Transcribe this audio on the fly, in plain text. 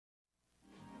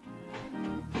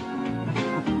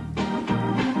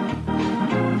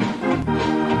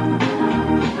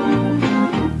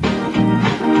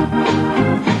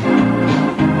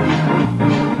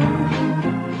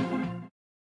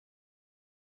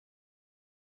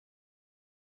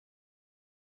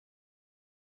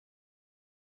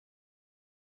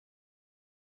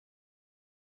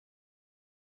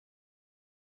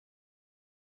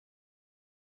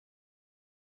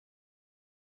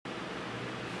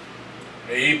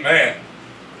Amen.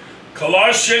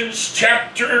 Colossians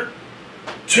chapter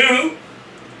 2,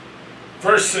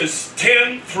 verses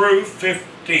 10 through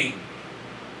 15.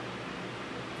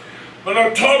 I'm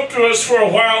going to talk to us for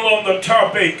a while on the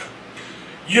topic,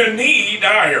 you need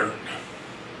iron.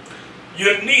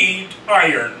 You need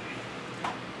iron.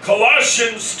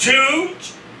 Colossians 2,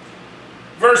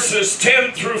 verses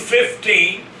 10 through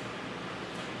 15.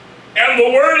 And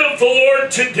the word of the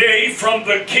Lord today from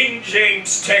the King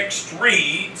James text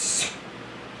reads,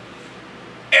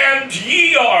 And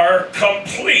ye are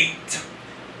complete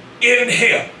in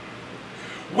him,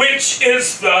 which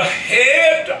is the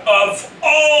head of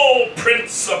all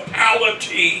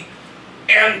principality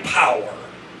and power,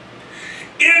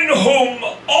 in whom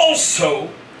also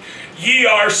ye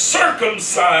are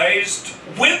circumcised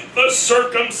with the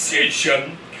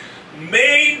circumcision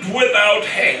made without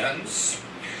hands,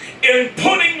 in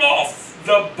putting off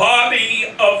the body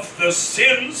of the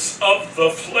sins of the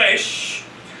flesh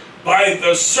by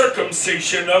the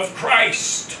circumcision of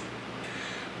Christ,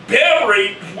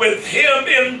 buried with him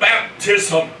in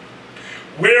baptism,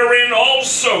 wherein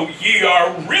also ye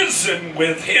are risen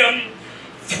with him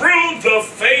through the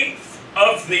faith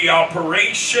of the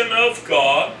operation of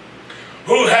God,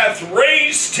 who hath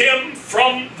raised him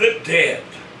from the dead.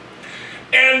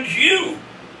 And you,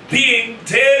 being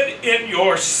dead in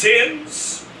your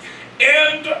sins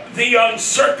and the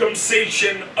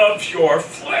uncircumcision of your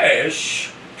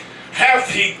flesh,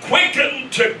 hath he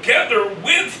quickened together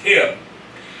with him,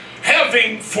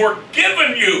 having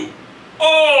forgiven you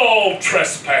all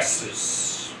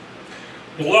trespasses,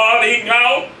 blotting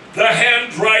out the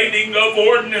handwriting of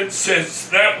ordinances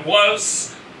that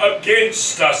was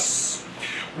against us,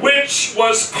 which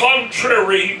was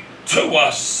contrary to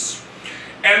us,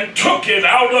 and took it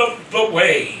out of the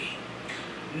way,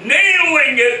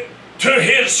 nailing it to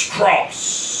his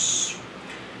cross,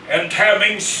 and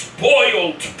having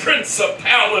spoiled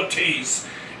principalities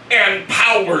and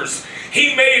powers,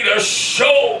 he made a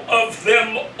show of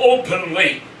them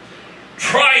openly,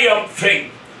 triumphing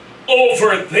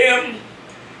over them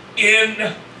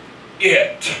in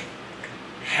it.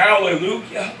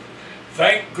 Hallelujah.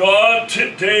 Thank God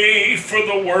today for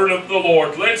the word of the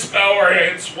Lord. Let's bow our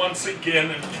heads once again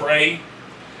and pray.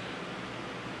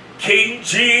 King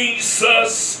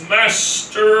Jesus,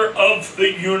 Master of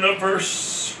the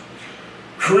universe,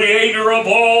 Creator of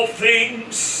all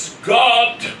things,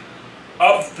 God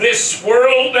of this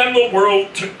world and the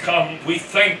world to come, we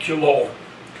thank you, Lord,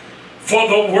 for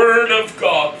the word of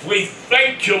God. We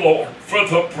thank you, Lord, for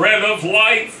the bread of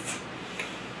life.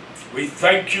 We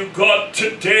thank you, God,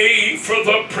 today for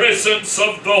the presence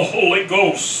of the Holy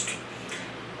Ghost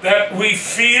that we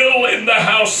feel in the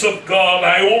house of God.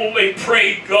 I only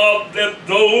pray, God, that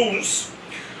those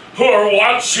who are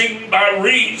watching by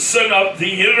reason of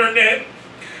the internet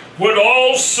would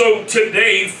also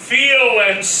today feel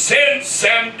and sense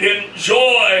and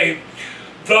enjoy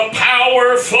the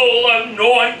powerful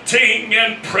anointing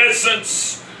and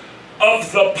presence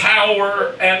of the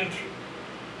power and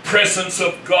presence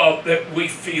of God that we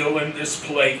feel in this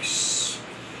place.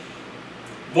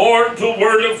 Lord, the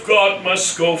word of God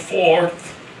must go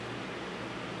forth.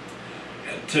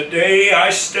 And today I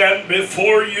stand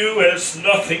before you as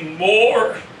nothing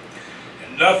more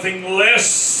and nothing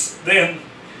less than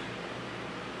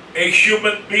a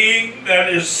human being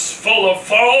that is full of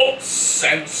faults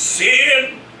and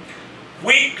sin,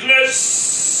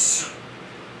 weakness.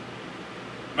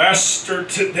 Master,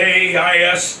 today I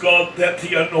ask God that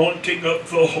the anointing of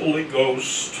the Holy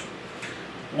Ghost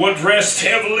would rest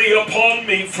heavily upon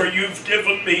me, for you've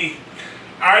given me,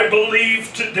 I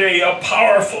believe today, a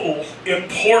powerful,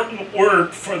 important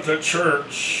word for the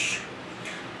church.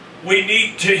 We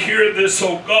need to hear this,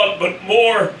 oh God, but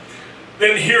more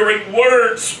than hearing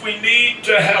words, we need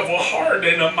to have a heart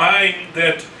and a mind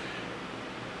that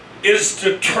is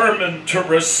determined to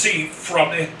receive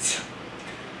from it.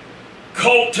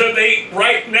 Cultivate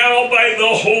right now by the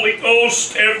Holy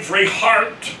Ghost every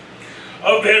heart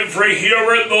of every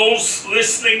hearer, those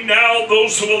listening now,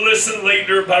 those who will listen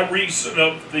later by reason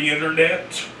of the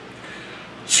internet.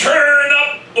 Turn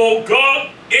up, O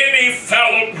God, any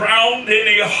fallow ground,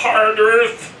 any hard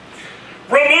earth.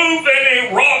 Remove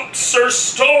any rocks or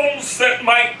stones that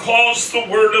might cause the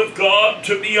word of God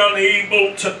to be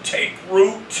unable to take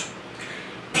root.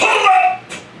 Pull up,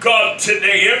 God,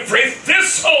 today every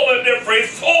thistle and every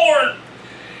thorn,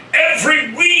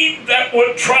 every weed that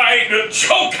would try to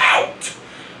choke out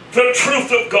the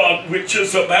truth of God which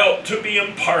is about to be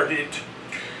imparted.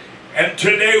 And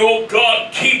today, oh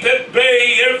God, keep at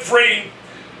bay every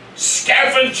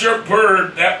scavenger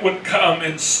bird that would come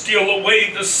and steal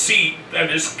away the seed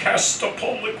that is cast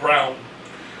upon the ground.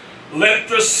 Let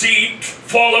the seed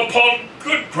fall upon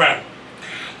good ground.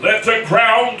 Let the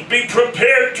ground be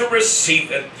prepared to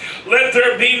receive it. Let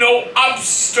there be no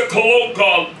obstacle, O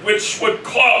God, which would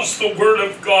cause the Word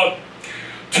of God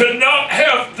to not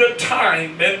have the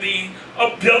time and the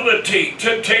ability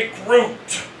to take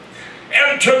root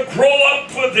and to grow up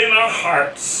within our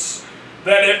hearts,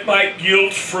 that it might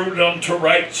yield fruit unto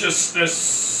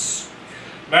righteousness.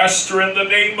 Master, in the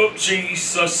name of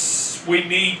Jesus, we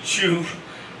need you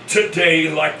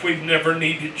today like we've never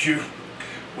needed you.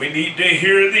 We need to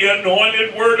hear the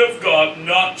anointed Word of God,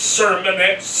 not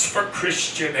sermonettes for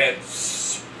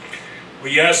Christianettes.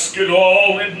 We ask it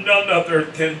all in none other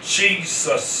than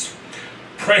Jesus'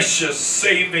 precious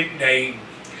saving name.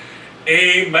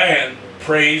 Amen.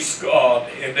 Praise God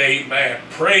and amen.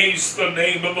 Praise the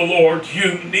name of the Lord.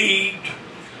 You need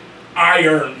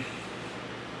iron.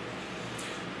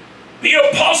 The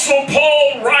Apostle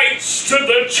Paul writes to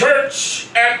the church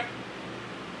at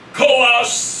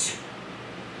Colossus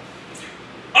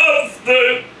of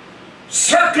the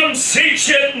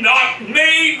circumcision not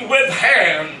made with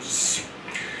hands.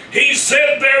 He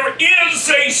said there is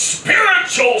a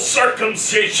spiritual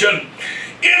circumcision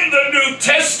in the New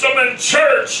Testament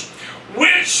church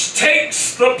which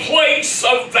takes the place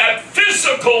of that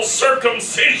physical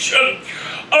circumcision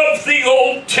of the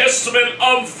Old Testament,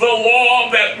 of the law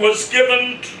that was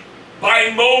given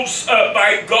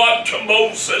by God to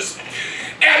Moses.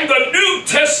 And the New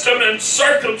Testament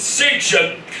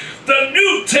circumcision, the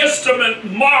New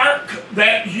Testament mark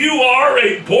that you are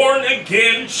a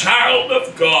born-again child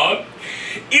of God,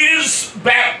 is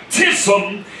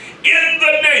baptism in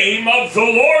the name of the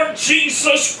Lord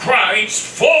Jesus Christ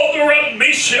for the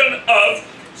remission of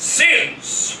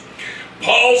sins.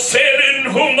 Paul said,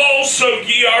 in whom also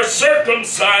ye are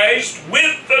circumcised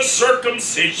with the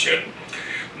circumcision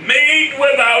made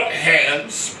without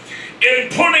hands, in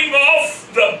putting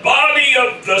off the body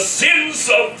of the sins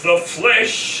of the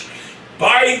flesh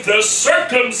by the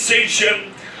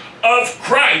circumcision of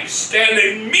Christ. And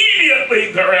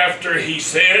immediately thereafter he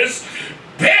says,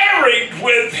 buried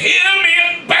with him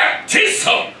in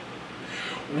baptism,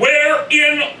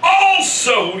 wherein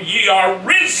also ye are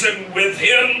risen with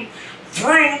him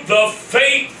through the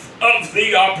faith of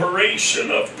the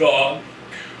operation of God,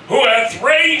 who hath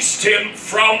raised him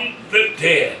from the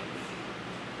dead.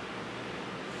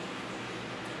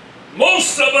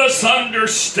 Most of us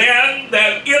understand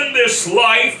that in this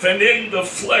life and in the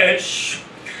flesh,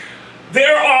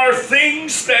 there are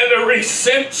things that are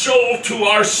essential to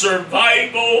our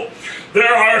survival.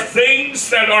 There are things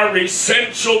that are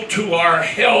essential to our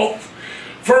health.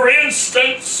 For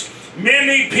instance,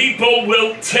 many people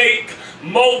will take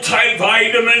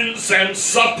multivitamins and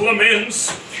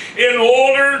supplements in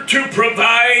order to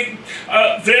provide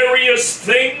various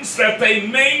things that they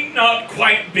may not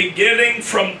quite be getting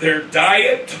from their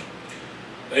diet.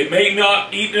 They may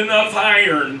not eat enough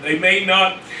iron. They may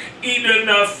not eat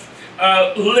enough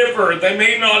liver. They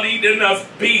may not eat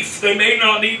enough beef. They may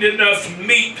not eat enough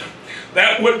meat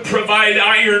that would provide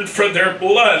iron for their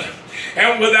blood.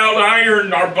 And without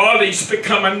iron, our bodies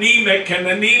become anemic, and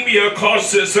anemia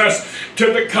causes us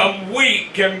to become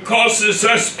weak and causes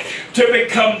us to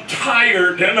become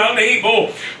tired and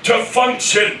unable to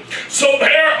function. So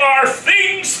there are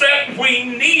things that we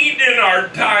need in our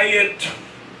diet.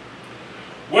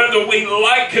 Whether we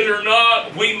like it or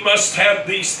not, we must have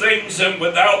these things, and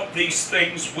without these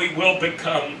things we will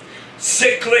become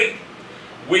sickly,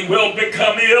 we will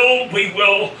become ill, we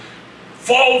will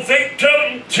fall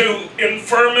victim to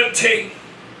infirmity.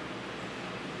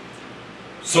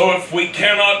 So if we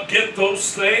cannot get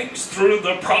those things through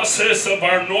the process of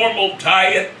our normal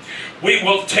diet, we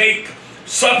will take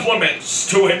supplements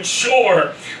to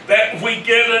ensure that we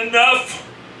get enough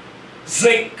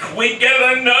zinc, we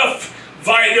get enough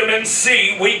vitamin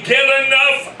C, we get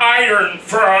enough iron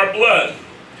for our blood.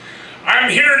 I'm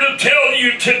here to tell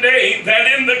you today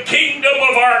that in the kingdom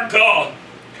of our God,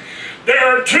 there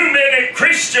are too many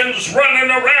Christians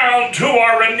running around who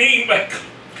are anemic.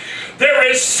 There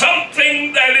is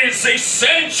something that is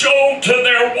essential to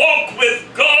their walk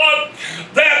with God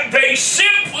that they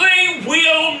simply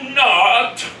will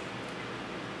not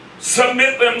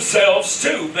submit themselves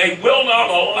to. They will not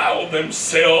allow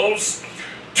themselves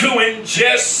to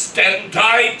ingest and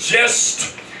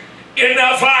digest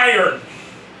enough iron.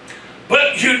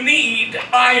 But you need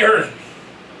iron.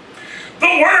 The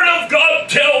Word of God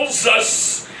tells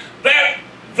us that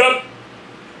the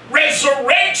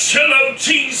resurrection of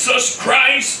Jesus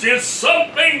Christ is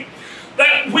something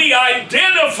that we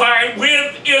identify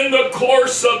with in the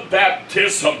course of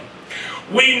baptism.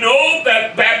 We know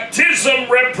that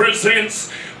baptism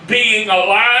represents being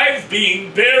alive,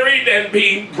 being buried, and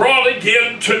being brought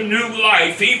again to new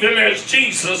life, even as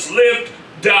Jesus lived,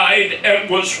 died, and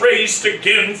was raised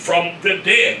again from the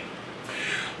dead.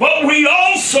 But we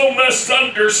also must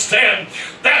understand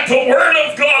that the Word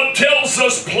of God tells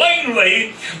us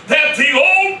plainly that the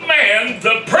old man,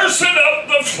 the person of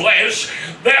the flesh,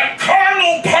 that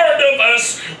carnal part of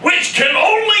us, which can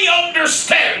only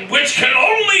understand, which can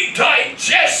only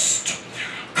digest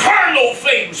carnal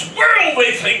things,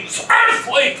 worldly things,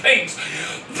 earthly things,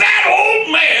 that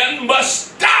old man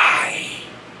must die.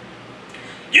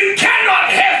 You cannot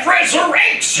have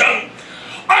resurrection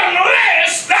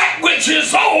unless that which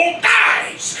is old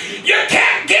dies. You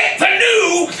can't get the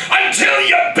new until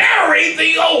you bury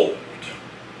the old.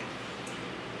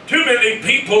 Too many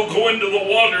people go into the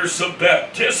waters of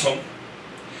baptism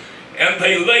and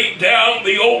they lay down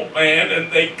the old man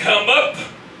and they come up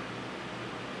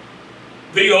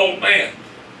the old man.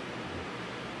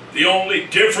 The only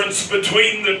difference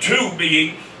between the two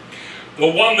being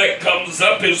the one that comes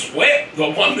up is wet,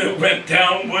 the one that went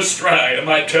down was dry. Am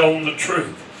I telling the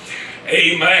truth?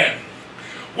 Amen.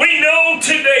 We know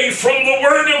today from the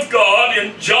Word of God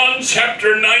in John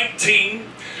chapter 19,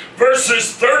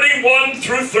 verses 31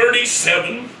 through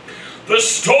 37, the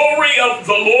story of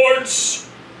the Lord's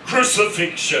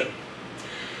crucifixion.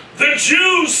 The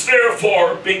Jews,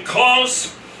 therefore,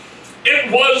 because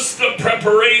it was the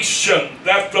preparation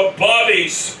that the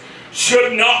bodies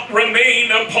should not remain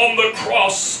upon the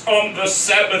cross on the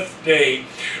Sabbath day,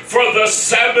 for the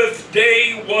Sabbath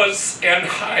day was an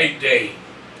high day,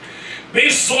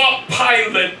 besought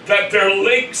Pilate that their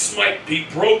legs might be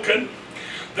broken,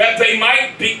 that they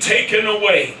might be taken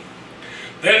away.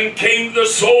 Then came the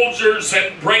soldiers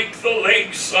and brake the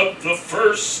legs of the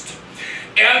first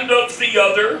and of the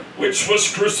other, which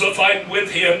was crucified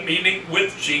with him, meaning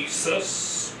with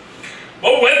Jesus.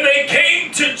 But when they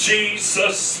came to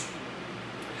Jesus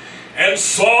and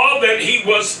saw that he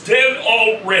was dead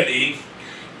already,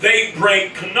 they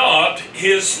brake not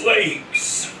his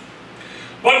legs.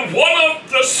 But one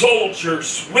of the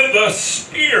soldiers with a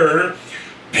spear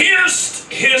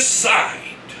pierced his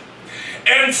side,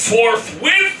 and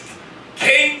forthwith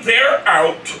came there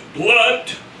out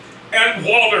blood and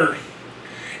water.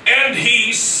 And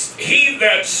he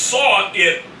that saw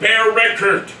it bare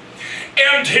record,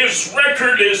 and his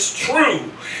record is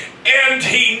true, and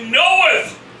he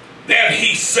knoweth that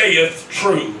he saith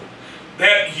true,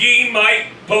 that ye might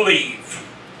believe.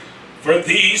 For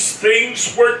these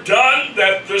things were done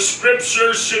that the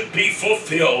scripture should be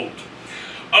fulfilled.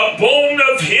 A bone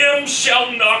of him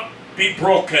shall not be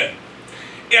broken.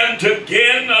 And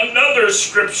again another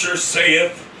scripture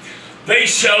saith, they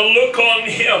shall look on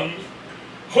him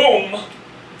whom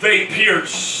they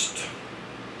pierced.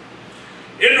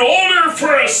 In order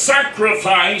for a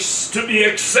sacrifice to be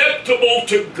acceptable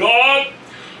to God,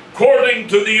 according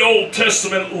to the Old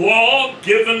Testament law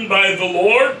given by the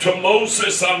Lord to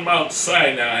Moses on Mount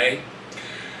Sinai,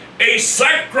 a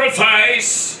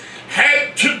sacrifice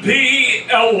had to be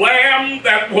a lamb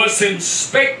that was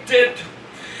inspected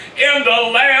and a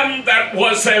lamb that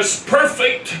was as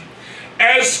perfect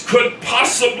as could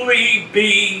possibly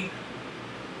be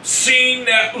seen,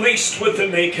 at least with the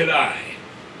naked eye.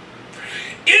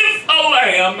 If a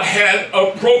lamb had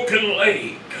a broken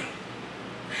leg,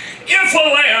 if a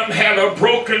lamb had a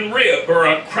broken rib or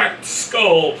a cracked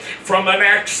skull from an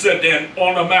accident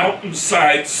on a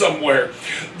mountainside somewhere,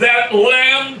 that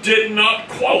lamb did not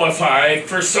qualify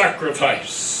for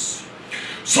sacrifice.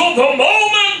 So the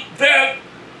moment that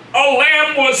a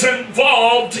lamb was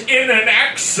involved in an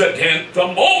accident, the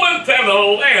moment that a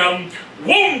lamb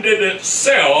wounded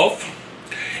itself,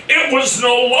 it was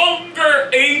no longer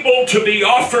able to be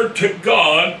offered to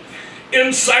God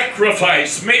in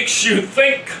sacrifice. Makes you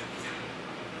think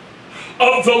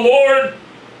of the Lord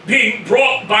being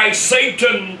brought by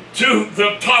Satan to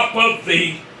the top of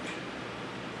the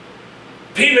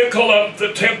pinnacle of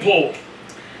the temple,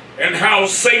 and how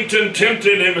Satan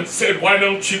tempted him and said, why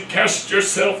don't you cast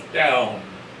yourself down?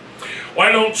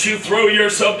 Why don't you throw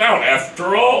yourself down?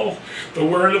 After all, the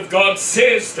Word of God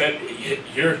says that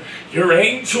your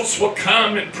angels will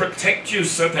come and protect you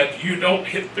so that you don't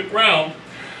hit the ground.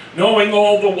 Knowing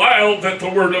all the while that the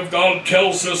Word of God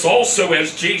tells us also,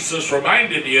 as Jesus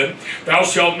reminded you, thou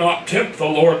shalt not tempt the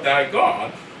Lord thy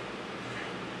God.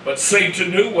 But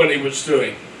Satan knew what he was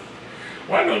doing.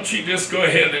 Why don't you just go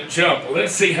ahead and jump?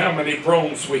 Let's see how many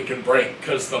bones we can break,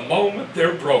 because the moment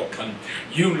they're broken,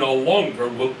 you no longer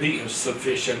will be a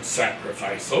sufficient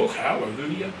sacrifice. Oh,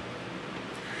 hallelujah.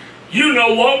 You no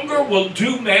longer will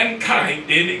do mankind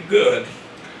any good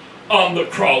on the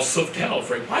cross of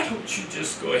Calvary. Why don't you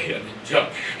just go ahead and jump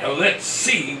and let's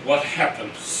see what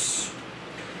happens.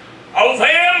 A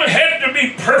lamb had to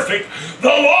be perfect. The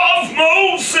law of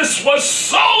Moses was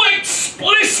so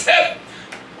explicit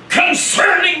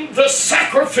concerning the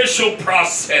sacrificial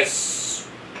process.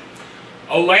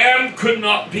 A lamb could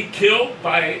not be killed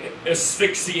by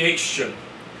asphyxiation.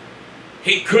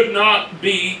 He could not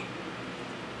be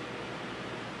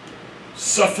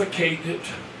suffocated.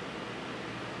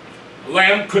 A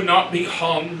lamb could not be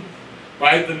hung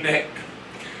by the neck.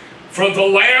 For the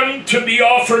lamb to be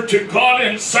offered to God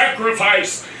in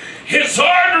sacrifice, his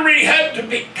artery had to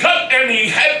be cut and he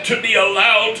had to be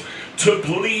allowed to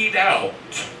bleed out.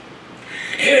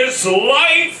 His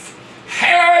life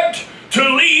had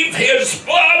to leave his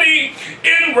body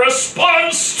in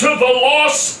response to the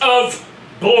loss of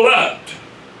blood.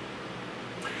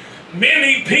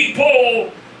 Many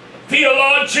people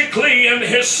theologically and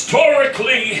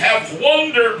historically have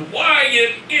wondered why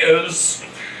it is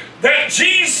that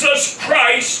Jesus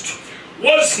Christ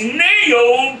was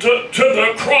nailed to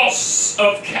the cross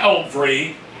of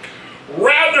Calvary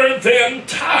rather than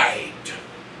tied.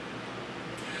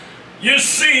 You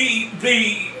see,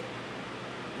 the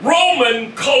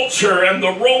Roman culture and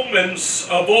the Romans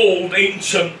of old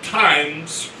ancient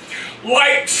times,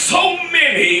 like so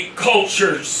many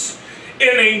cultures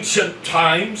in ancient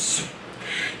times,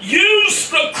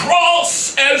 used the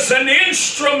cross as an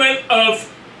instrument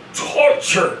of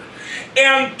torture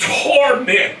and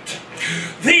torment.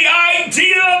 The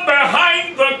idea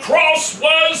behind the cross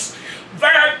was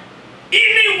that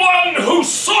anyone who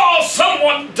saw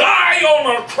someone die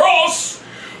on a cross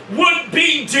would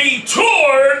be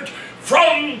detoured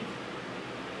from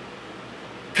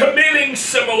committing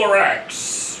similar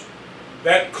acts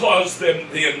that caused them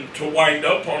then to wind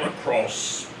up on a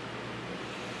cross.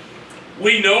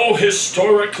 We know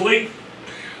historically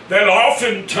that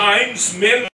oftentimes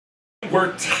men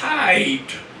were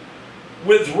tied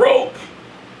with rope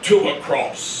to a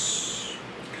cross.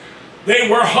 They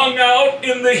were hung out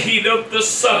in the heat of the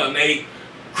sun. A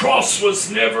cross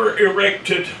was never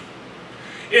erected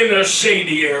in a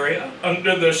shady area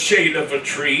under the shade of a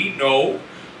tree. No,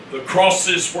 the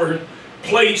crosses were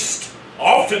placed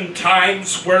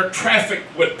oftentimes where traffic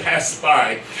would pass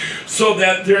by, so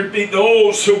that there'd be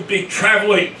those who'd be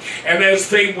traveling, and as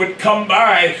they would come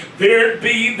by, there'd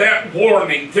be that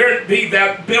warning, there'd be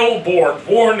that billboard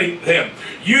warning them,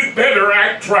 you'd better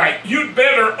act right, you'd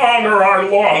better honor our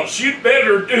laws, you'd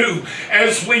better do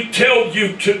as we tell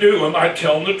you to do. Am I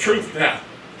telling the truth now?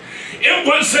 It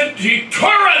was a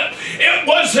deterrent, it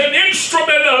was an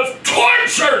instrument of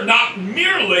torture, not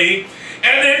merely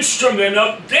an instrument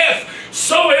of death.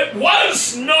 So it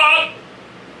was not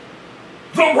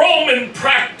the Roman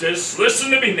practice,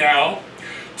 listen to me now,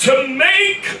 to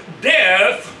make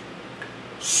death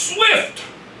swift.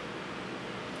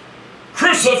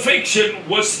 Crucifixion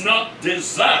was not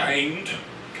designed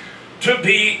to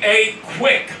be a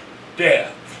quick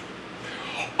death.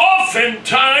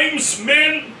 Oftentimes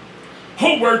men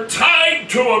who were tied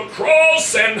to a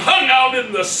cross and hung out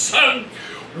in the sun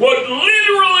would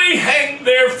literally hang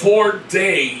there for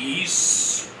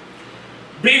days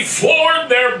before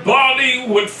their body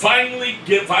would finally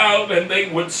give out and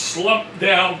they would slump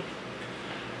down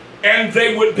and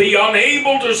they would be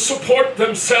unable to support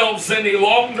themselves any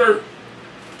longer.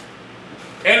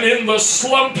 And in the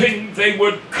slumping, they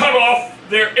would cut off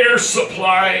their air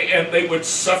supply and they would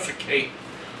suffocate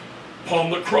upon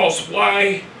the cross.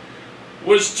 Why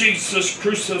was Jesus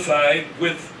crucified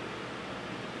with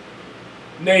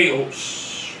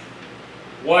nails?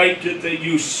 Why did they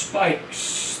use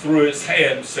spikes through his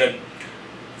hands and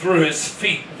through his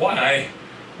feet? Why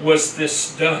was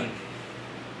this done?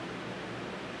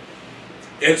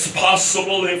 It's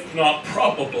possible, if not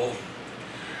probable,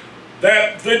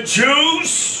 that the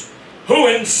Jews who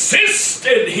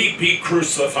insisted he be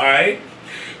crucified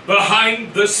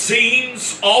behind the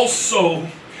scenes also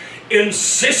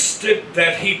insisted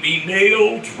that he be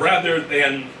nailed rather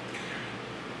than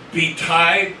be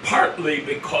tied, partly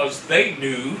because they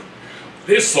knew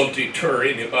this will deter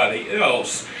anybody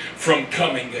else from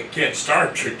coming against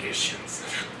our traditions.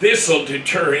 This will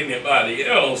deter anybody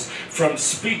else from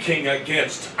speaking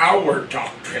against our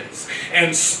doctrines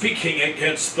and speaking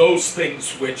against those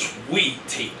things which we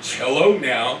teach. Hello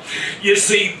now. You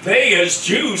see, they as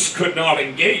Jews could not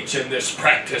engage in this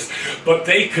practice, but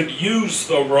they could use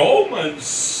the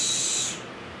Romans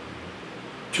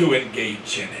to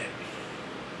engage in it.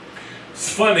 It's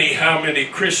funny how many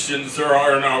Christians there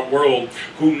are in our world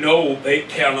who know they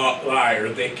cannot lie, or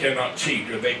they cannot cheat,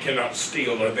 or they cannot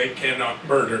steal, or they cannot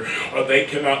murder, or they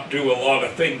cannot do a lot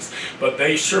of things, but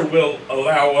they sure will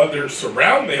allow others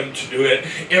around them to do it,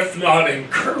 if not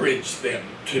encourage them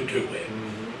to do it.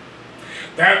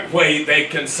 That way they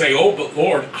can say, oh, but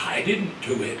Lord, I didn't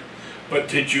do it. But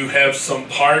did you have some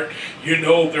part? You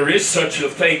know, there is such a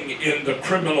thing in the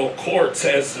criminal courts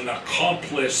as an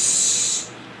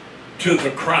accomplice to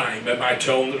the crime. Am I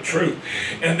telling the truth?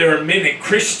 And there are many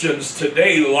Christians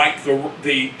today, like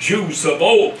the Jews of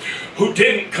old, who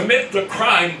didn't commit the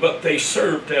crime, but they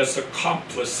served as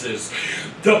accomplices.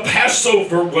 The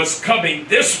Passover was coming.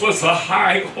 This was a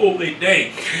high holy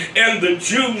day. And the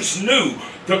Jews knew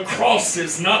the cross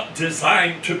is not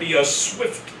designed to be a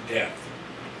swift death.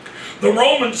 The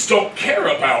Romans don't care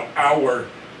about our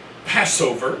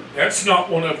Passover. That's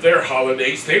not one of their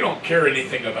holidays. They don't care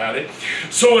anything about it.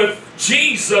 So if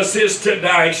Jesus is to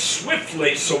die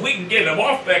swiftly so we can get him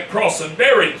off that cross and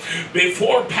buried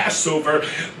before Passover,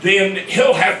 then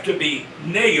he'll have to be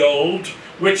nailed,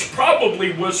 which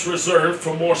probably was reserved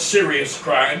for more serious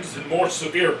crimes and more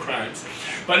severe crimes.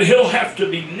 But he'll have to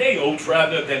be nailed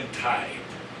rather than tied.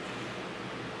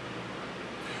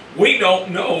 We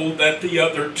don't know that the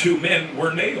other two men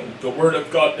were nailed. The Word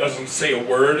of God doesn't say a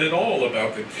word at all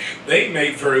about them. They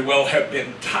may very well have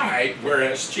been tied,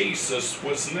 whereas Jesus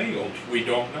was nailed. We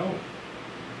don't know.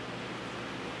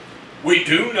 We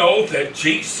do know that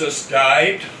Jesus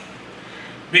died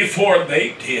before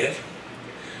they did.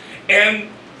 And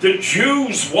the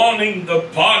Jews wanting the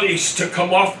bodies to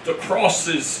come off the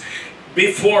crosses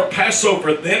before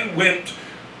Passover then went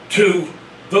to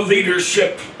the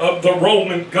leadership of the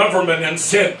Roman government and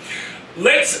said,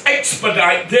 let's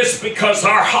expedite this because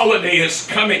our holiday is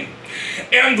coming.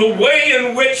 And the way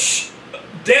in which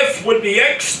death would be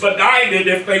expedited,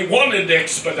 if they wanted to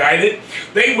expedite it,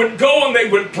 they would go and they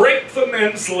would break the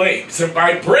men's legs. And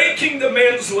by breaking the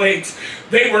men's legs,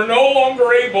 they were no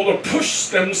longer able to push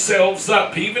themselves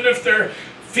up, even if their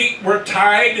feet were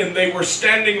tied and they were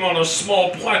standing on a small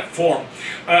platform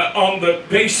on the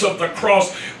base of the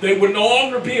cross. They would no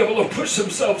longer be able to push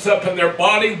themselves up, and their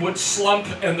body would slump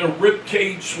and their rib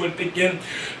cage would begin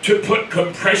to put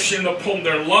compression upon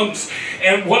their lungs.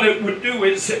 And what it would do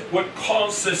is it would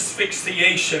cause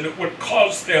asphyxiation. It would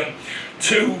cause them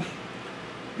to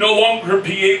no longer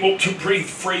be able to breathe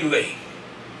freely.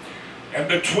 And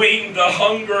between the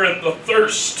hunger and the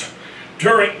thirst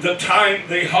during the time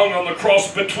they hung on the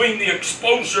cross, between the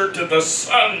exposure to the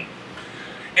sun,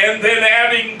 and then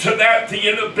adding to that the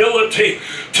inability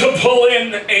to pull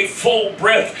in a full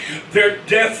breath, their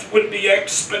death would be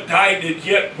expedited.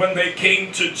 Yet when they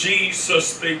came to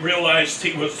Jesus, they realized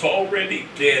he was already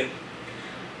dead.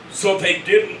 So they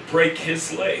didn't break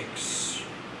his legs.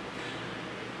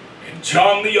 And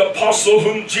John the Apostle,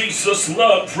 whom Jesus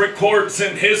loved, records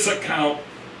in his account,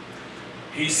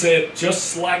 he said,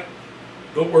 just like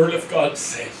the Word of God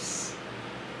says,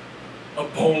 a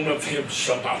bone of him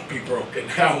shall not be broken.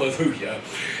 Hallelujah.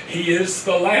 He is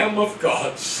the Lamb of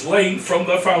God, slain from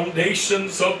the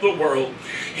foundations of the world.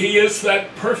 He is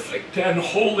that perfect and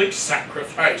holy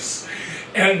sacrifice.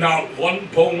 And not one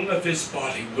bone of his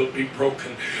body will be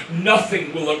broken.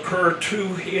 Nothing will occur to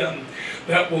him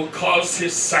that will cause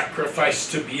his sacrifice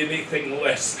to be anything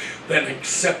less than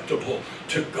acceptable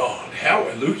to God.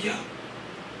 Hallelujah.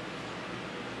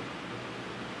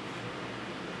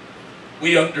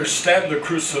 We understand the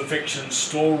crucifixion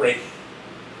story.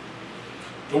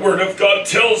 The Word of God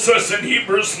tells us in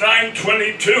Hebrews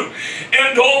 9:22,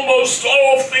 and almost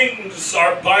all things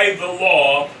are by the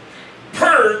law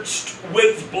purged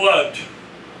with blood,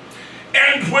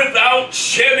 and without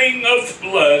shedding of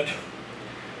blood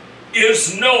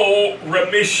is no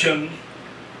remission.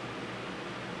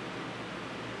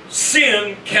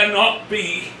 Sin cannot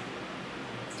be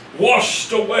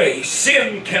washed away.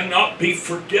 Sin cannot be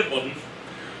forgiven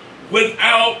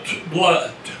without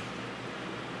blood.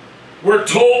 We're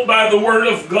told by the Word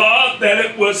of God that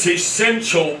it was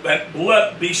essential that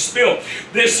blood be spilled.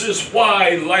 This is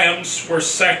why lambs were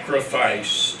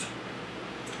sacrificed.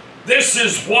 This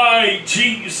is why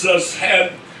Jesus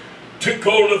had to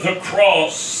go to the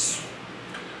cross.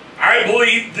 I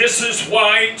believe this is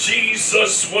why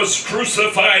Jesus was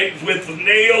crucified with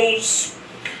nails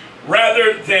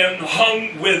rather than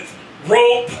hung with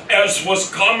rope, as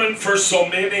was common for so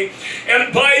many.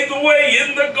 And by the way,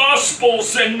 in the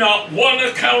Gospels, in not one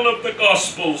account of the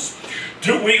Gospels,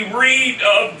 do we read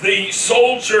of the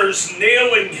soldiers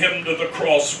nailing him to the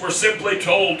cross. We're simply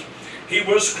told he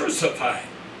was crucified.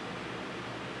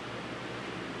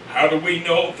 How do we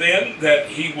know then that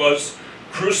he was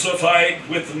crucified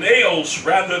with nails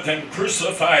rather than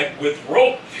crucified with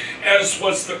rope, as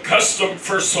was the custom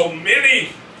for so many.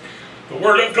 The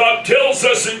Word of God tells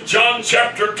us in John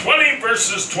chapter 20,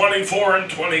 verses 24 and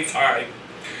 25.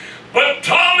 But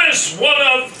Thomas, one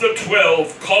of the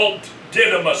 12, called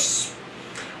Didymus,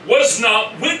 was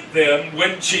not with them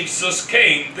when Jesus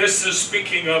came. This is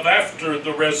speaking of after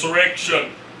the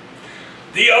resurrection.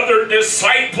 The other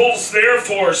disciples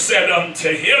therefore said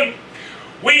unto him,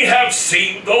 We have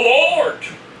seen the Lord.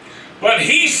 But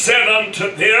he said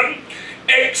unto them,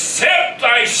 Except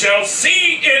I shall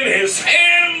see in his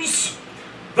hands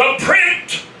the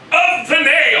print of the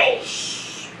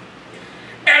nails,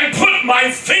 and put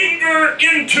my finger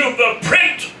into the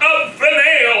print of the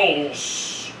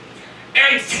nails,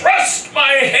 and thrust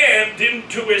my hand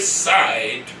into his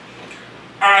side,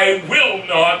 I will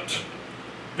not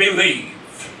believe.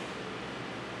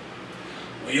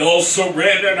 We also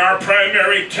read in our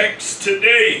primary text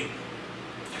today,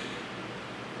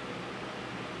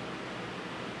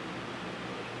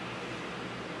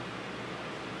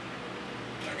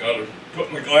 I got to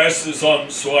put my glasses on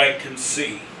so I can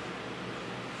see.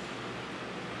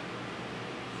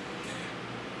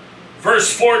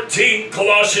 Verse 14,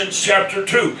 Colossians chapter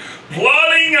 2,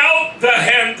 blotting out the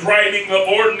handwriting of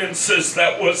ordinances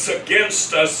that was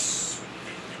against us,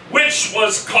 which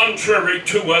was contrary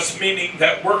to us, meaning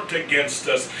that worked against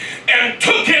us, and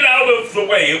took it out of the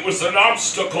way. It was an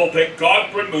obstacle that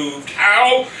God removed.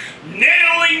 How?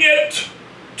 Nailing it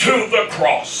to the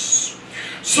cross.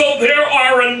 So there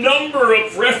are a number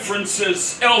of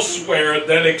references elsewhere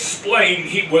that explain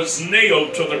he was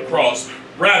nailed to the cross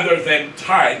rather than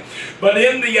tied. But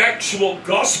in the actual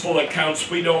gospel accounts,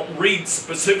 we don't read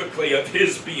specifically of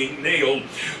his being nailed,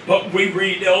 but we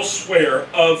read elsewhere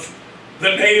of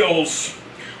the nails.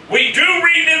 We do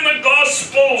read in the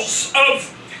Gospels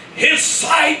of his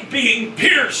side being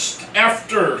pierced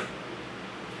after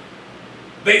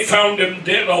they found him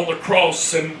dead on the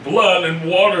cross, and blood and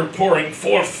water pouring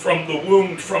forth from the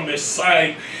wound from his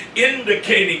side,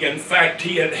 indicating, in fact,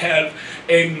 he had had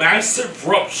a massive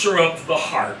rupture of the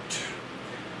heart.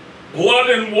 Blood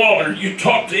and water. You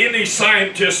talk to any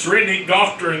scientist or any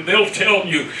doctor and they'll tell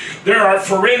you there are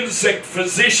forensic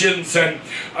physicians and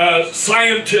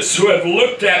scientists who have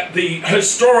looked at the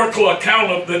historical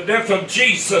account of the death of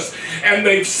Jesus, and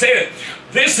they've said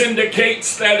this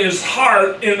indicates that his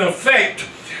heart in effect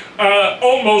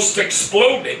almost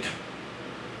exploded.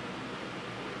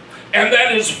 And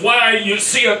that is why you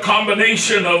see a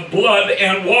combination of blood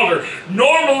and water.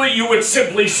 Normally you would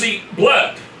simply see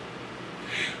blood.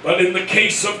 But in the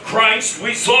case of Christ,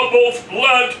 we saw both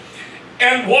blood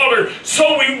and water.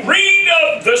 So we read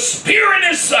of the spear in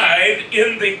his side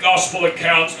in the gospel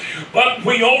accounts, but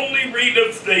we only read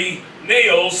of the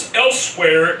nails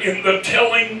elsewhere in the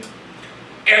telling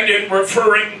and in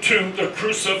referring to the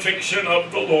crucifixion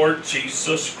of the Lord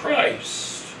Jesus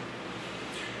Christ.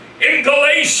 In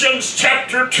Galatians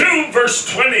chapter 2,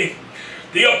 verse 20,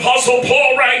 the Apostle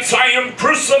Paul writes, I am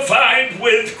crucified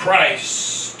with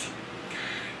Christ.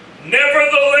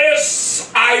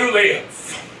 Nevertheless, I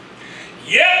live,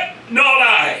 yet not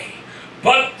I,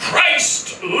 but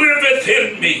Christ liveth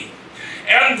in me.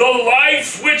 And the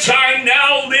life which I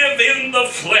now live in the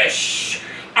flesh,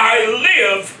 I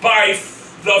live by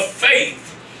the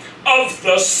faith of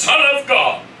the Son of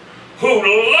God,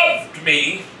 who loved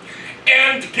me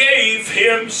and gave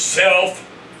himself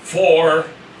for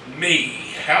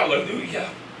me.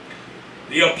 Hallelujah.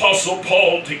 The Apostle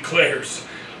Paul declares,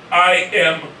 I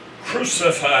am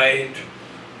crucified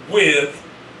with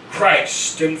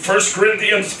Christ. In 1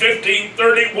 Corinthians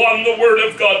 15:31, the Word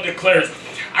of God declares,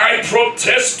 I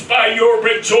protest by your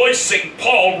rejoicing,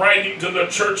 Paul writing to the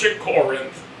church at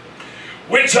Corinth,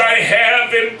 which I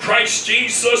have in Christ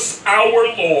Jesus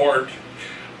our Lord.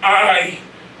 I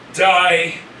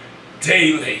die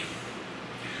daily.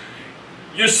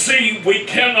 You see, we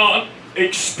cannot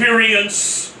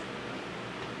experience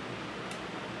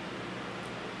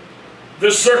the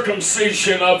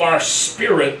circumcision of our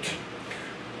spirit,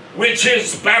 which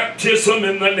is baptism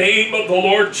in the name of the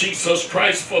Lord Jesus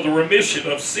Christ for the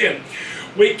remission of sin.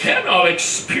 We cannot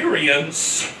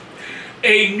experience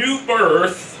a new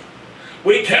birth.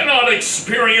 We cannot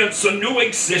experience a new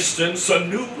existence, a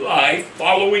new life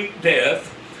following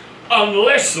death,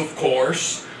 unless, of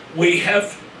course, we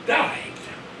have died.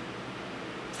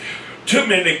 Too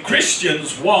many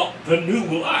Christians want the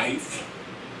new life,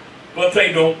 but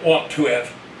they don't want to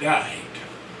have died.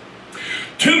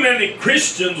 Too many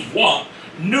Christians want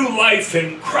new life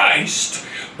in Christ,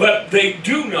 but they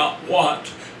do not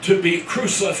want to be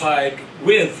crucified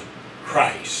with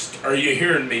Christ. Are you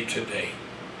hearing me today?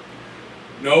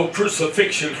 No,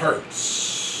 crucifixion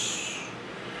hurts.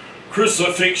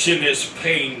 Crucifixion is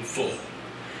painful.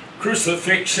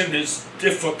 Crucifixion is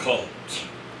difficult.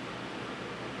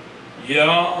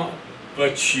 Yeah,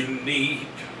 but you need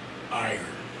iron.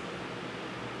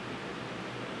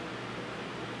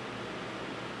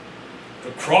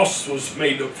 The cross was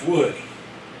made of wood.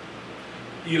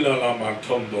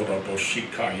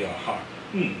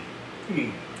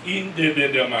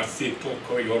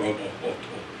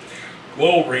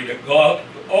 Glory to God.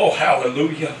 Oh,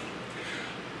 hallelujah.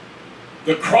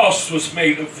 The cross was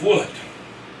made of wood.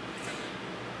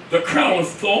 The crown of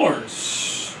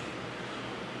thorns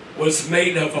was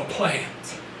made of a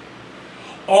plant.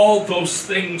 All those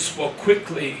things will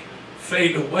quickly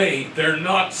fade away. They're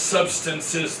not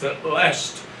substances that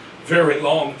last very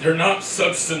long. They're not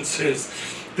substances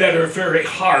that are very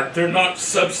hard. They're not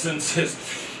substances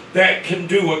that can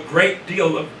do a great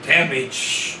deal of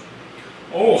damage.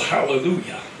 Oh,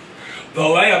 hallelujah. The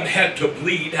lamb had to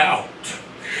bleed out.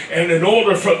 And in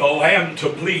order for the lamb to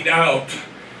bleed out,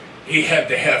 he had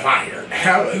to have iron.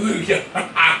 Hallelujah.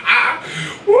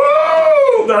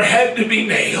 Woo! There had to be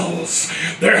nails.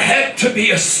 There had to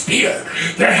be a spear.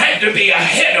 There had to be a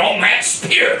head on that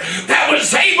spear that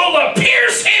was able to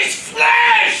pierce his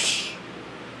flesh.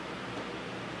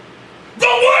 The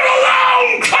wood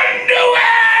alone couldn't do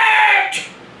it.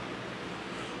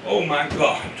 Oh my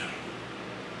God.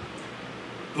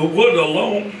 The wood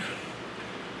alone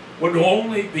would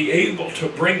only be able to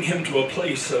bring him to a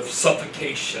place of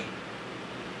suffocation.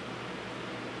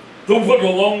 The wood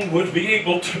alone would be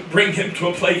able to bring him to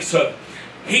a place of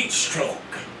heat stroke.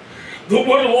 The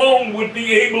wood alone would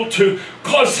be able to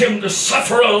cause him to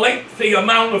suffer a lengthy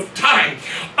amount of time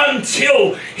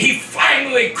until he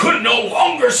finally could no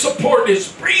longer support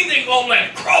his breathing on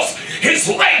that cross, his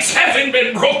legs having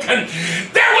been broken.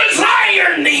 There was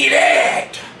iron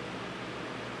needed.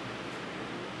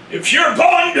 If you're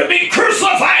going to be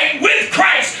crucified with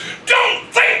Christ, don't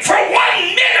think for 1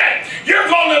 minute you're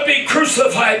going to be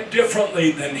crucified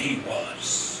differently than he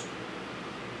was.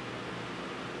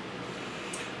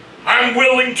 I'm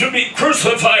willing to be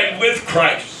crucified with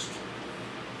Christ.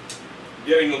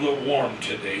 Getting a little warm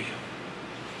today.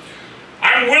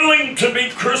 I'm willing to be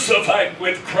crucified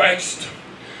with Christ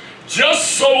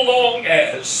just so long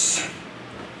as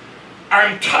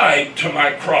I'm tied to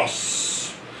my cross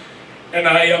and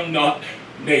I am not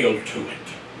nailed to it.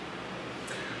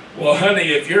 Well,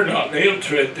 honey, if you're not nailed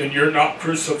to it, then you're not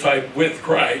crucified with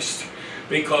Christ,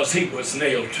 because he was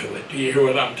nailed to it. Do you hear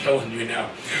what I'm telling you now?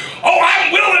 Oh,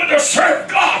 I'm willing to serve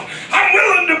God. I'm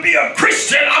willing to be a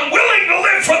Christian. I'm willing to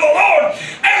live for the Lord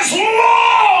as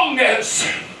long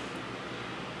as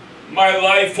my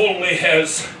life only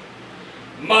has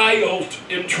mild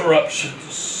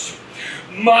interruptions,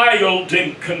 mild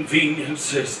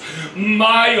inconveniences,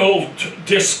 mild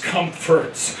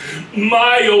discomforts,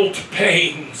 mild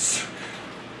pains.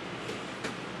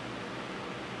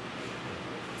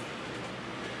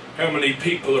 How many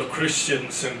people are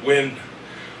Christians, and when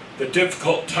the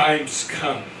difficult times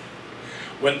come,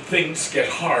 when things get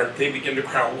hard, they begin to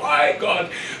cry, why, God?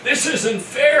 This isn't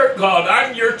fair, God.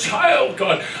 I'm your child,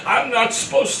 God. I'm not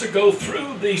supposed to go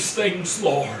through these things,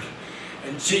 Lord.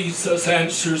 And Jesus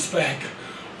answers back,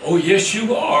 oh, yes,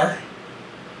 you are.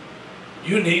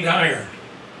 You need iron.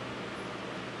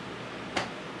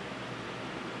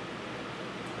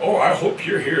 Oh, I hope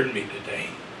you're hearing me today.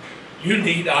 You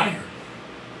need iron.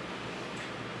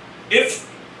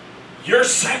 If your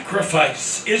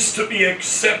sacrifice is to be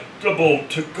acceptable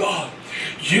to God,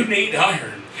 you need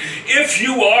iron. If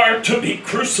you are to be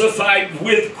crucified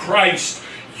with Christ,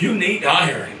 you need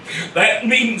iron. That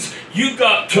means you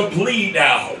got to bleed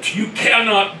out. You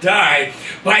cannot die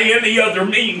by any other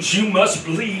means. You must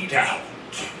bleed out.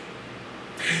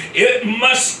 It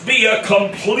must be a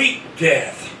complete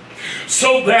death,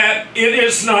 so that it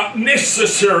is not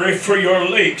necessary for your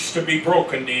legs to be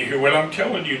broken. Do you hear what I'm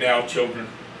telling you now, children?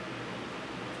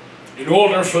 In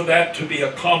order for that to be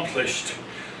accomplished,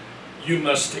 you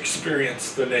must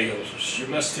experience the nails. You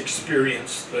must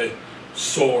experience the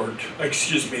sword,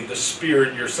 the spear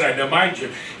in your side. Now mind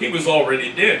you, he was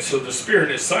already dead, so the spear in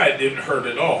his side didn't hurt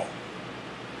at all.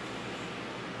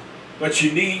 But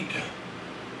you need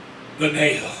the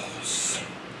nails.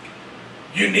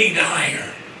 You need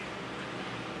iron.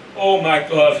 Oh my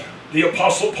God, the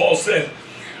Apostle Paul said,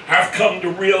 I've come to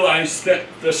realize that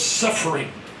the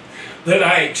suffering that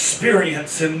I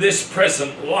experience in this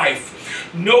present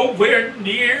life nowhere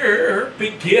near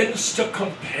begins to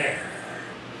compare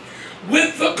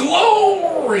with the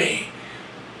glory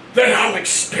that I'll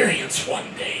experience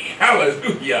one day.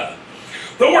 Hallelujah.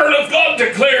 The Word of God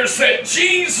declares that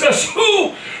Jesus,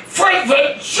 who for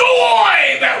the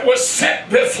joy that was set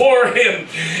before him,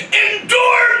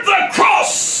 endured the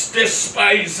cross,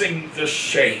 despising the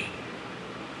shame.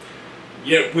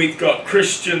 Yet we've got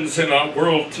Christians in our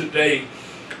world today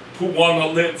who want to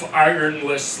live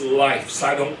ironless lives.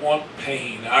 I don't want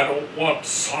pain. I don't want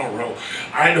sorrow.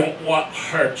 I don't want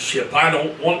hardship. I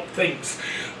don't want things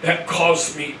that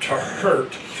cause me to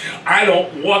hurt. I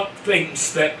don't want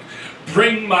things that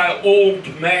bring my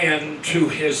old man to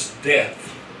his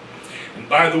death. And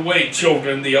by the way,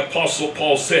 children, the Apostle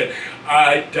Paul said,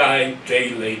 I die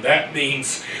daily. That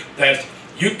means that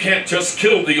you can't just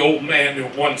kill the old man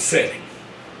in one setting.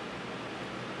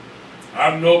 I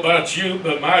don't know about you,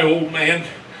 but my old man,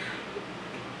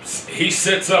 he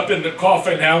sits up in the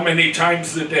coffin how many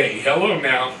times a day? Hello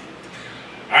now.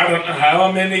 I don't know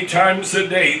how many times a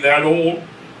day that old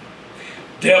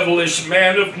devilish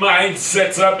man of mine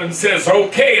sits up and says,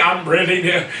 okay, I'm ready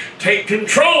to take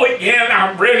control again.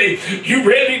 I'm ready. You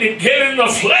ready to get in the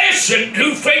flesh and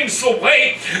do things the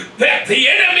way that the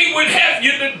enemy would have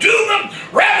you to do them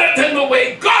rather than the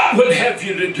way God would have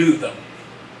you to do them?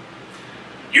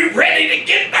 You ready to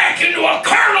get back into a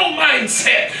carnal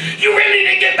mindset? You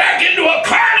ready to get back into a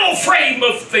carnal frame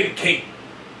of thinking?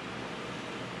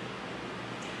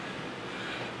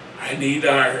 I need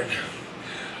iron.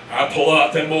 I pull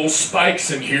out them old spikes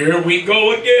and here we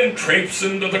go again,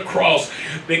 traipsing to the cross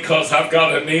because I've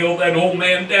got to nail that old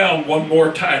man down one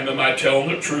more time. Am I telling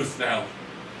the truth now?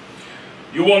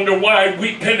 You wonder why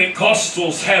we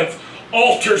Pentecostals have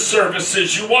altar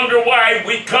services. You wonder why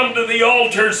we come to the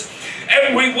altars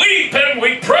and we weep and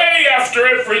we pray after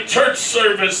every church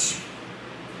service.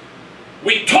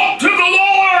 We talk to the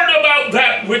Lord about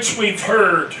that which we've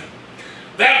heard,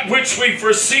 that which we've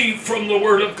received from the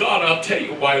Word of God. I'll tell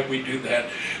you why we do that.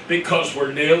 Because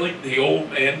we're nailing the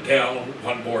old man down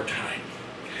one more time.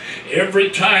 Every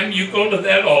time you go to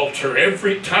that altar,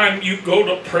 every time you go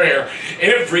to prayer,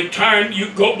 every time you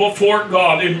go before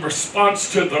God in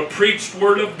response to the preached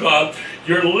Word of God,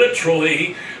 you're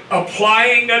literally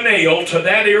applying a nail to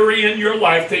that area in your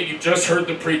life that you just heard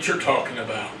the preacher talking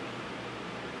about.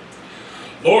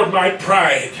 Lord, my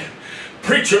pride.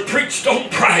 Preacher, preach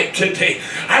don't pride today.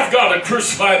 I've got to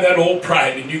crucify that old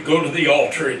pride. And you go to the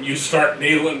altar and you start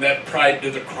nailing that pride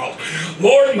to the cross.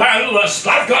 Lord, my lust.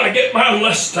 I've got to get my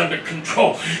lust under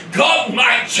control. God,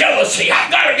 my jealousy.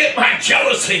 I've got to get my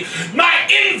jealousy, my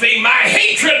envy, my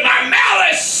hatred, my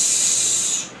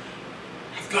malice.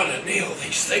 I've got to nail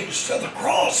these things to the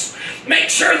cross. Make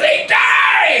sure they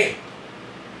die.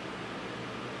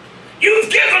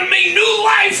 You've given me new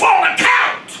life on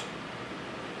account.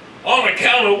 On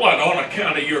account of what? On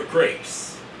account of your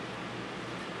grace.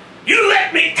 You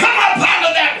let me come up out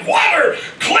of that water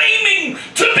claiming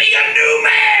to be a new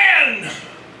man.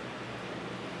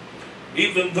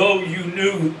 Even though you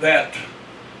knew that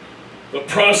the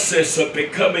process of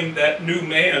becoming that new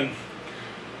man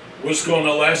was going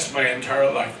to last my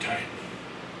entire lifetime.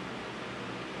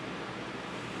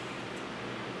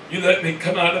 You let me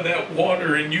come out of that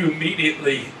water and you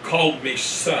immediately called me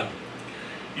son.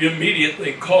 You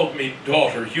immediately called me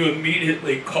daughter. You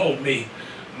immediately called me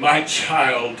my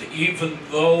child, even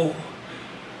though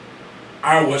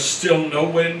I was still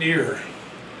nowhere near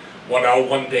what I'll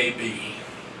one day be.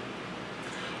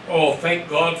 Oh, thank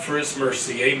God for His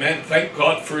mercy. Amen. Thank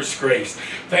God for His grace.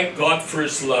 Thank God for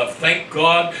His love. Thank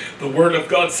God the Word of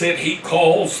God said He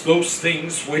calls those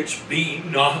things which be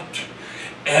not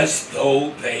as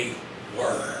though they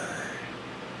were.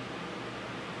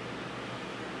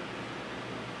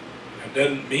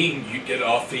 Doesn't mean you get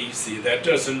off easy. That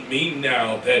doesn't mean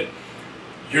now that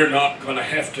you're not going to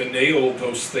have to nail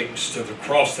those things to the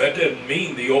cross. That doesn't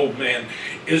mean the old man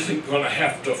isn't going to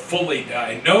have to fully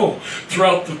die. No,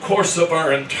 throughout the course of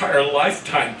our entire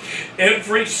lifetime,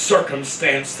 every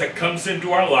circumstance that comes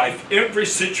into our life, every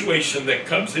situation that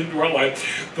comes into our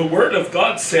life, the Word of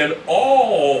God said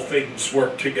all things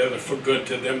work together for good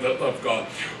to them that love God,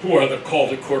 who are the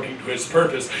called according to His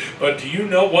purpose. But do you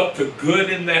know what the good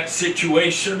in that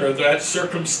situation or that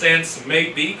circumstance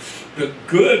may be? The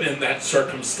good in that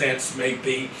circumstance may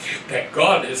be that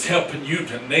God is helping you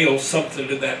to nail something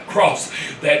to that cross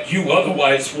that you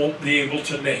otherwise won't be able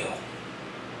to nail.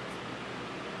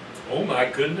 Oh my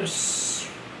goodness.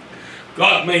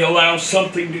 God may allow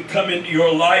something to come into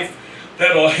your life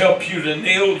that'll help you to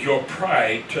nail your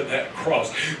pride to that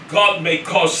cross. God may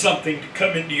cause something to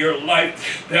come into your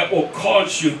life that will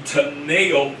cause you to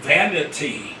nail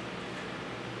vanity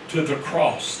to the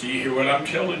cross. Do you hear what I'm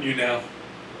telling you now?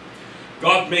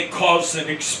 God may cause an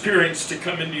experience to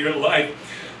come into your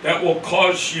life that will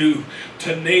cause you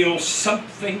to nail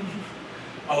something,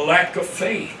 a lack of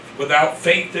faith. Without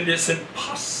faith, it is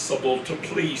impossible to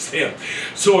please Him.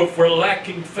 So if we're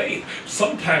lacking faith,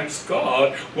 sometimes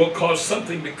God will cause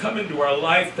something to come into our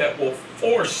life that will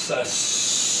force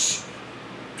us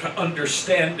to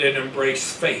understand and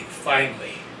embrace faith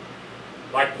finally,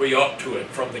 like we ought to it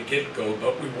from the get-go,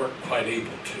 but we weren't quite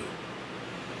able to.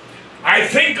 I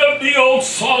think of the old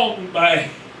song by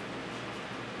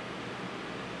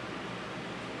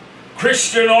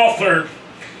Christian author,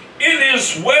 "It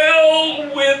is well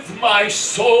with my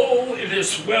soul, it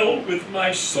is well with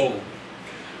my soul.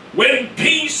 When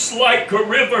peace like a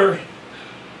river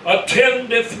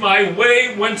attendeth my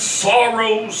way, when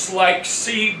sorrows like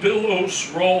sea billows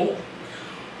roll.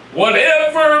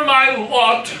 Whatever my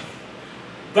lot,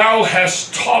 thou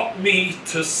hast taught me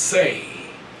to say,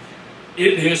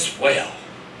 it is well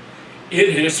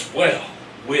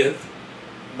with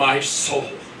my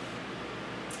soul."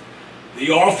 The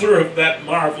author of that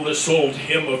marvelous old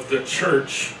hymn of the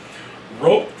church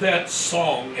wrote that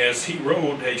song as he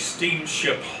rode a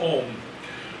steamship home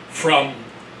from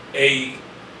a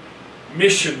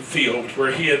mission field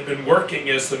where he had been working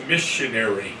as a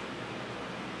missionary.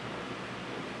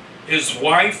 His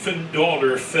wife and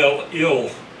daughter fell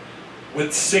ill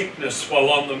with sickness while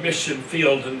on the mission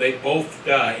field, and they both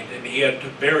died, and he had to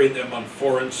bury them on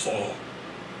foreign soil.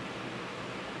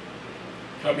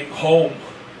 Coming home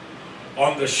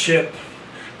on the ship,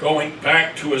 going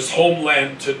back to his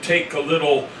homeland to take a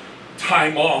little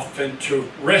time off and to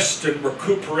rest and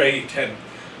recuperate and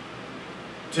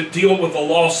to deal with the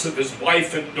loss of his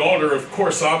wife and daughter. Of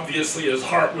course, obviously his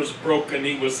heart was broken,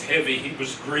 he was heavy, he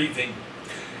was grieving.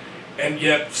 And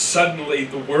yet suddenly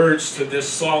the words to this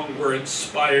song were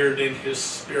inspired in his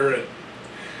spirit,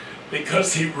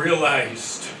 because he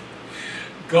realized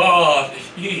God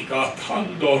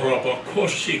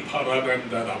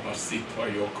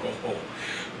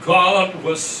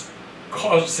was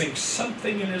causing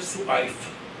something in his life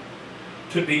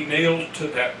to be nailed to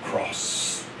that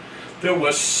cross. There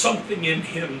was something in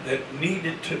him that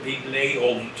needed to be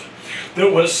nailed.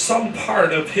 There was some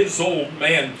part of his old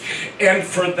man. And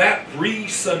for that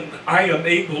reason, I am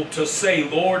able to say,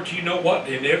 Lord, you know what?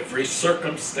 In every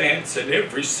circumstance, in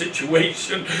every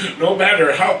situation, no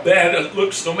matter how bad it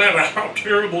looks, no matter how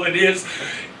terrible it is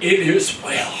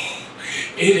well.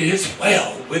 It is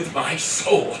well with my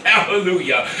soul.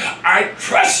 Hallelujah. I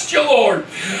trust you, Lord.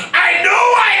 I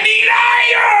know I need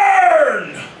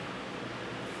iron.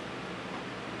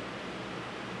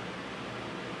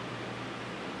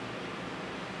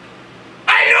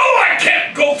 I know I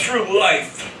can't go through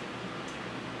life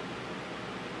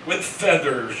with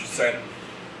feathers and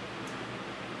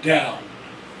down.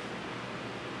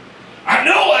 I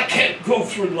know I can't go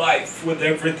through life with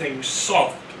everything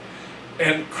soft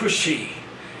and cushy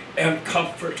and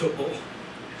comfortable.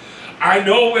 I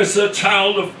know as a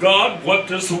child of God, what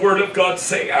does the Word of God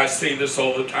say? I say this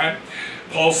all the time.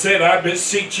 Paul said, I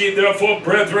beseech ye therefore,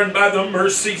 brethren, by the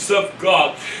mercies of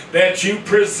God, that you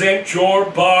present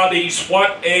your bodies,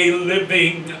 what? A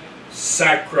living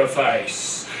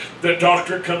sacrifice. The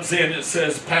doctor comes in and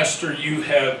says, Pastor, you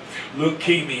have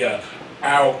leukemia.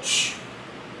 Ouch.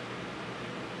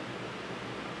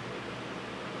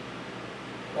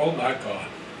 Oh my God.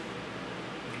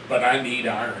 But I need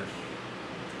iron.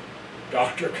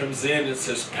 Doctor comes in and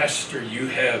says, Pastor, you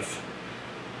have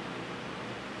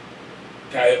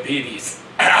diabetes.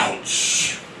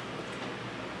 Ouch!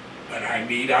 But I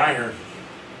need iron.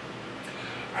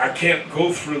 I can't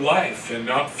go through life and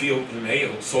not feel the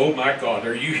nails. Oh my God,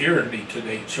 are you hearing me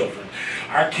today, children?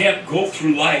 I can't go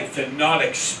through life and not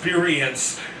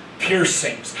experience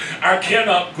piercings. I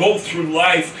cannot go through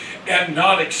life and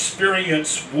not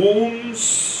experience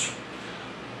wounds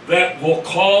that will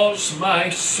cause my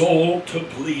soul to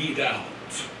bleed out.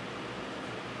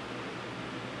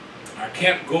 I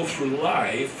can't go through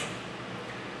life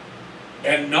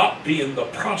and not be in the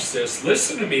process,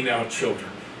 listen to me now,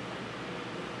 children,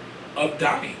 of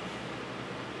dying.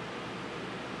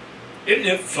 Isn't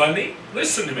it funny?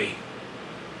 Listen to me.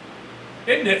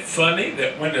 Isn't it funny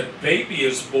that when a baby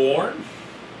is born,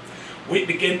 we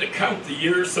begin to count the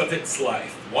years of its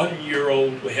life? 1 year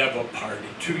old, we have a party.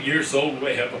 2 years old,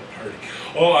 we have a party.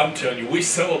 Oh, I'm telling you, we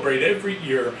celebrate every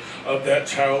year of that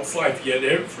child's life. Yet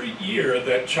every year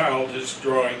that child is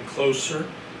drawing closer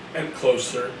and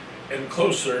closer and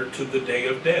closer to the day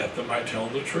of death. Am I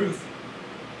telling the truth?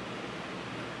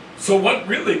 So what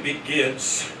really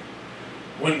begins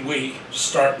when we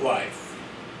start life?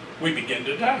 We begin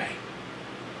to die.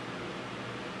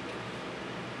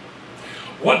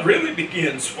 What really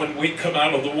begins when we come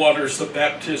out of the waters of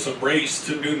baptism, raised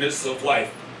to newness of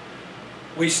life?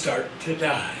 We start to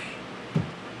die.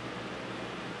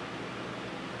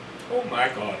 Oh my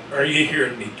God, are you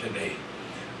hearing me today?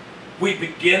 We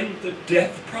begin the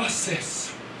death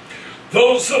process.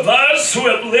 Those of us who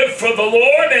have lived for the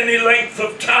Lord any length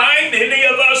of time, any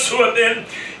of us who have been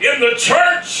in the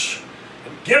church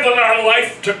and given our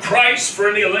life to Christ for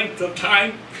any length of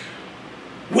time,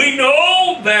 we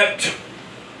know that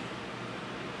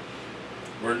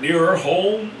we're nearer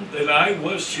home than I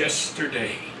was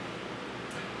yesterday.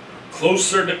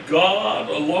 Closer to God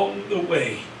along the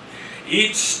way.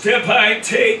 Each step I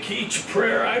take, each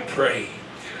prayer I pray,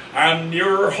 I'm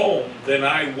nearer home than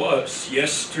I was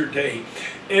yesterday.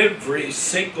 Every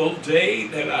single day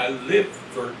that I live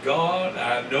for God,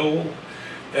 I know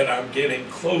that I'm getting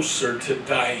closer to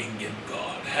dying in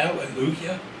God.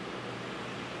 Hallelujah.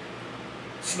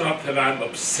 It's not that I'm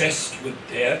obsessed with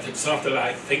death. It's not that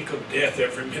I think of death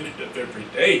every minute of every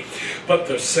day. But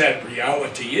the sad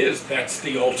reality is that's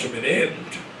the ultimate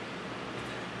end.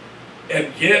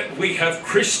 And yet we have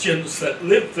Christians that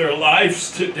live their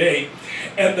lives today,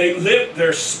 and they live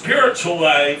their spiritual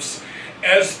lives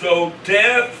as though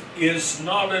death is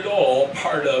not at all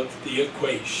part of the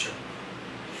equation.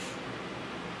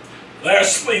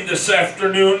 Lastly, this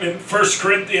afternoon in 1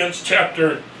 Corinthians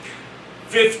chapter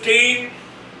 15,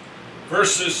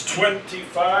 verses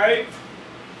 35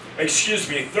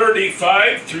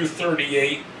 through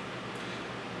 38,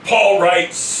 Paul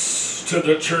writes to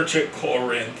the church at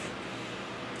Corinth,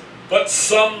 "But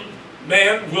some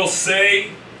man will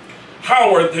say,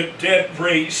 how are the dead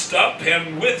raised up,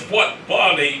 and with what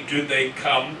body do they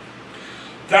come?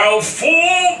 Thou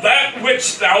fool, that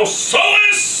which thou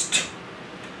sowest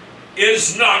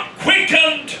is not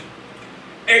quickened,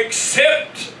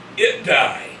 except it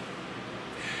die.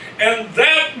 And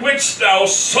that which thou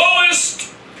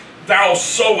sowest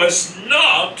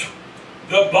not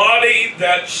the body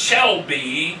that shall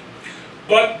be,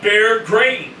 but bare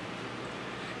grain.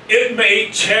 It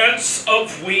may chance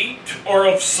of wheat or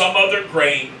of some other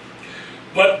grain,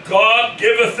 but God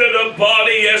giveth it a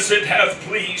body as it hath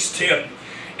pleased him,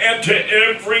 and to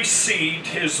every seed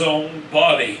his own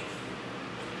body."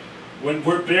 When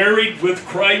we're buried with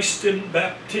Christ in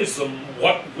baptism,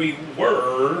 what we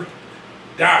were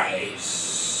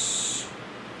dies.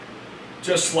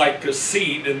 Just like a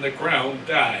seed in the ground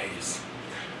dies.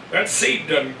 That seed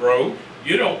doesn't grow.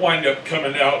 You don't wind up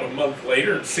coming out a month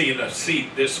later and seeing a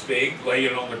seed this big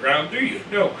laying on the ground, do you?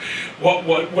 No.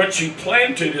 What you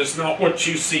planted is not what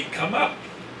you see come up.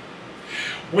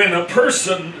 When a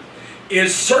person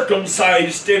is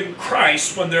circumcised in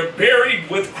Christ, when they're buried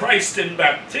with Christ in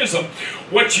baptism,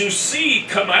 what you see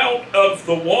come out of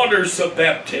the waters of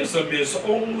baptism is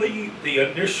only the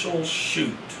initial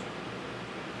shoot.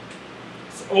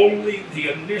 It's only the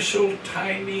initial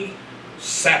tiny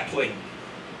sapling.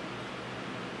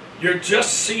 You're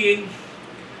just seeing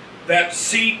that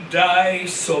seed die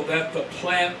so that the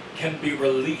plant can be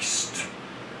released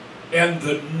and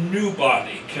the new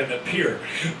body can appear.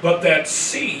 But that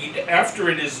seed, after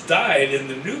it is died and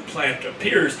the new plant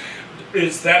appears,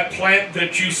 is that plant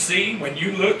that you see, when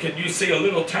you look and you see a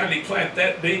little tiny plant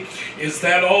that big, is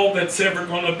that all that's ever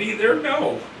going to be there?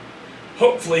 No.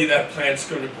 Hopefully that plant's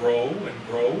going to grow and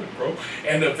grow and grow,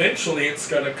 and eventually it's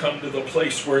going to come to the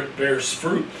place where it bears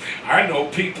fruit. I know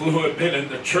people who have been in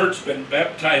the church, been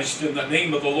baptized in the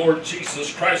name of the Lord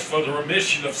Jesus Christ for the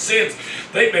remission of sins.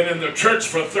 They've been in the church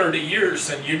for 30 years,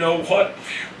 and you know what?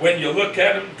 When you look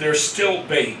at them, they're still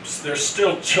babes. They're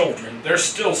still children. They're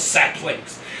still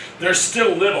saplings. They're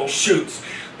still little shoots.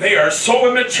 They are so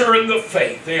immature in the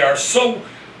faith. They are so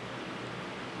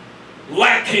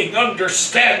lacking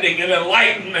understanding and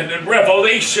enlightenment and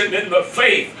revelation in the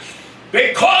faith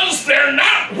because they're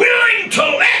not willing to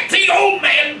let the old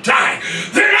man die.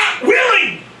 They're not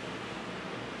willing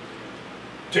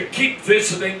to keep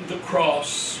visiting the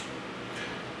cross.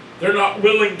 They're not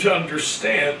willing to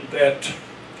understand that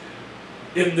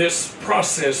in this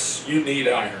process you need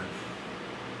iron.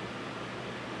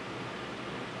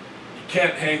 You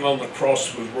can't hang on the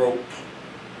cross with rope.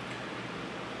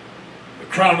 The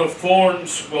crown of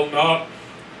thorns will not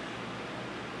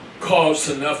cause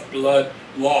enough blood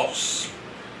loss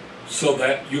so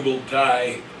that you will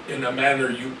die in a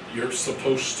manner you're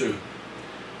supposed to.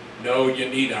 No, you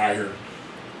need iron.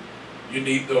 You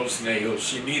need those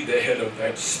nails. You need the head of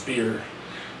that spear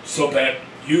so that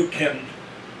you can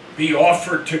be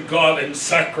offered to God in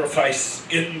sacrifice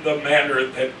in the manner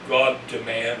that God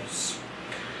demands.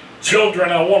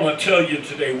 Children, I want to tell you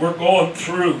today, we're going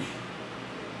through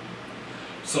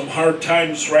some hard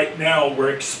times right now.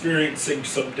 We're experiencing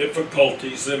some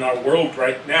difficulties in our world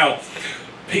right now.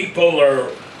 People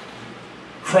are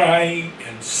crying,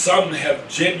 and some have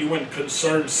genuine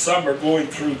concerns. Some are going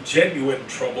through genuine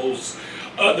troubles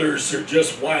Others are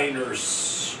just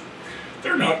whiners.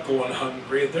 They're not going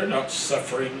hungry. They're not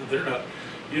suffering. They're not,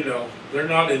 they're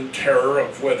not in terror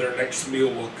of where their next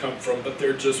meal will come from, but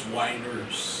they're just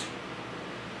whiners.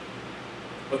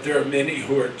 But there are many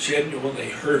who are genuinely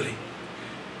hurting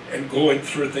and going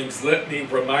through things. Let me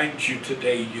remind you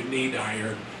today, you need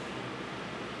iron.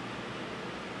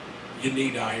 You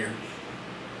need iron.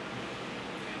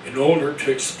 In order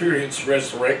to experience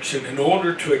resurrection, in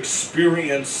order to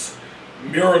experience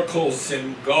miracles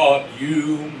in God,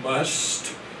 you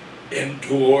must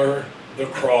endure the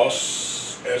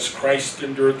cross as Christ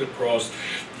endured the cross.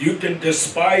 You can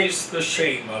despise the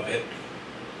shame of it,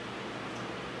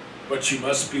 but you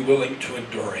must be willing to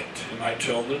endure it. Am I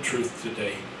telling the truth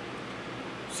today?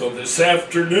 So this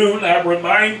afternoon I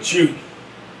remind you,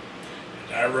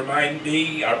 and I remind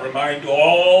me, I remind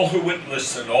all who would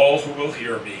listen, all who will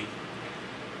hear me,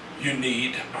 you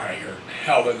need iron.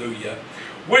 Hallelujah.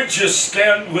 Would you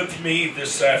stand with me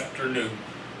this afternoon?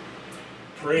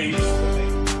 Praise the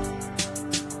name.